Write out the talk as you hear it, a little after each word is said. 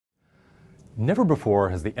Never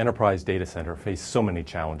before has the enterprise data center faced so many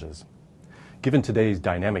challenges. Given today's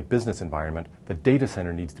dynamic business environment, the data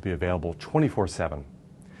center needs to be available 24/7.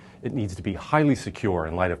 It needs to be highly secure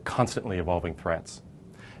in light of constantly evolving threats.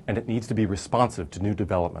 And it needs to be responsive to new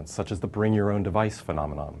developments, such as the bring your own device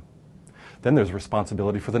phenomenon. Then there's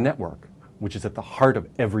responsibility for the network, which is at the heart of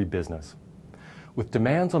every business. With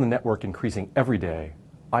demands on the network increasing every day,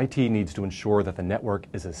 IT needs to ensure that the network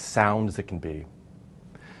is as sound as it can be.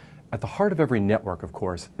 At the heart of every network, of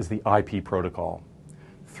course, is the IP protocol.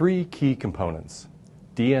 Three key components,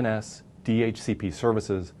 DNS, DHCP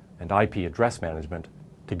services, and IP address management,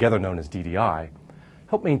 together known as DDI,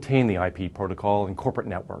 help maintain the IP protocol in corporate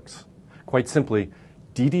networks. Quite simply,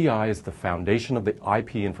 DDI is the foundation of the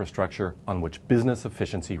IP infrastructure on which business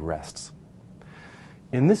efficiency rests.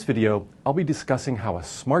 In this video, I'll be discussing how a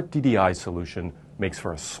smart DDI solution makes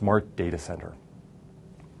for a smart data center.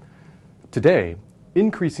 Today,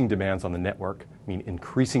 increasing demands on the network mean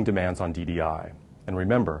increasing demands on DDI. And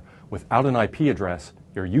remember, without an IP address,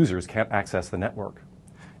 your users can't access the network.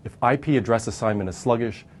 If IP address assignment is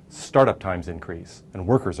sluggish, startup times increase, and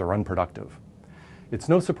workers are unproductive. It's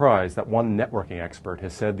no surprise that one networking expert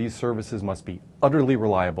has said these services must be utterly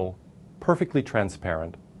reliable, perfectly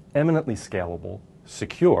transparent, eminently scalable,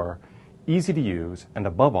 secure, easy to use, and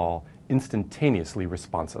above all, instantaneously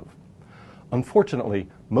responsive. Unfortunately,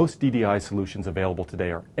 most DDI solutions available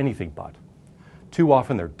today are anything but. Too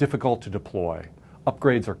often they're difficult to deploy.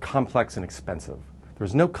 Upgrades are complex and expensive.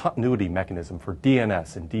 There's no continuity mechanism for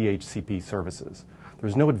DNS and DHCP services.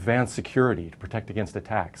 There's no advanced security to protect against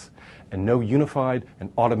attacks, and no unified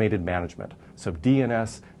and automated management, so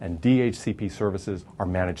DNS and DHCP services are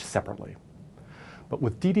managed separately. But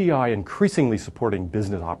with DDI increasingly supporting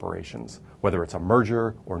business operations, whether it's a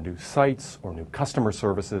merger or new sites or new customer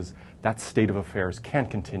services, that state of affairs can't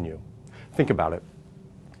continue. Think about it.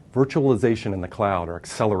 Virtualization in the cloud are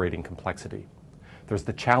accelerating complexity. There's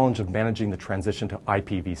the challenge of managing the transition to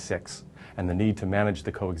IPv6 and the need to manage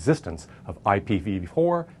the coexistence of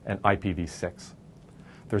IPv4 and IPv6.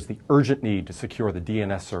 There's the urgent need to secure the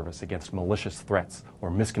DNS service against malicious threats or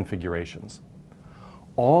misconfigurations.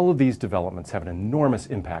 All of these developments have an enormous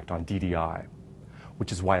impact on DDI,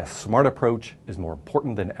 which is why a smart approach is more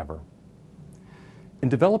important than ever. In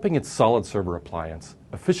developing its SOLIDserver appliance,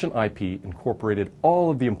 EfficientIP incorporated all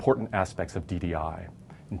of the important aspects of DDI: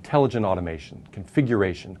 intelligent automation,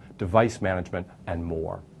 configuration, device management, and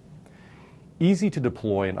more. Easy to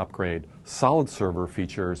deploy and upgrade, SOLIDserver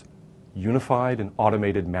features unified and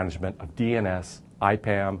automated management of DNS,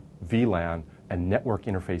 IPAM, VLAN, and network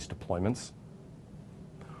interface deployments,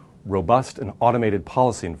 robust and automated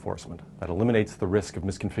policy enforcement that eliminates the risk of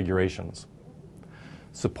misconfigurations,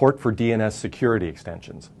 support for DNS security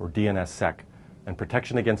extensions, or DNSSEC, and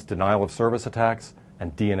protection against denial of service attacks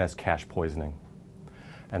and DNS cache poisoning,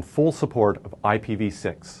 and full support of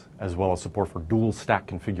IPv6, as well as support for dual stack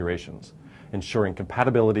configurations, ensuring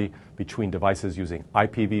compatibility between devices using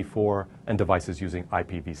IPv4 and devices using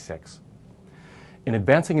IPv6. In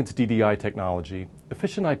advancing its DDI technology,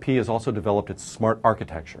 EfficientIP has also developed its smart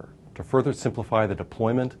architecture to further simplify the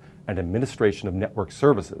deployment and administration of network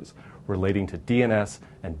services relating to DNS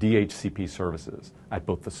and DHCP services at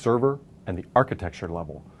both the server and the architecture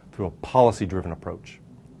level through a policy-driven approach.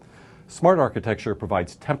 Smart architecture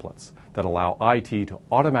provides templates that allow IT to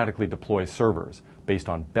automatically deploy servers based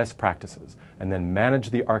on best practices and then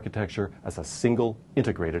manage the architecture as a single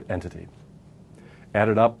integrated entity. Add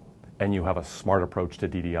it up, and you have a smart approach to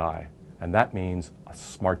DDI, and that means a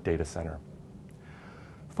smart data center.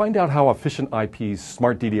 Find out how EfficientIP's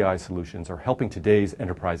smart DDI solutions are helping today's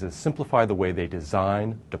enterprises simplify the way they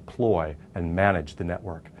design, deploy, and manage the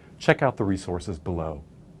network. Check out the resources below.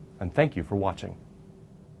 And thank you for watching.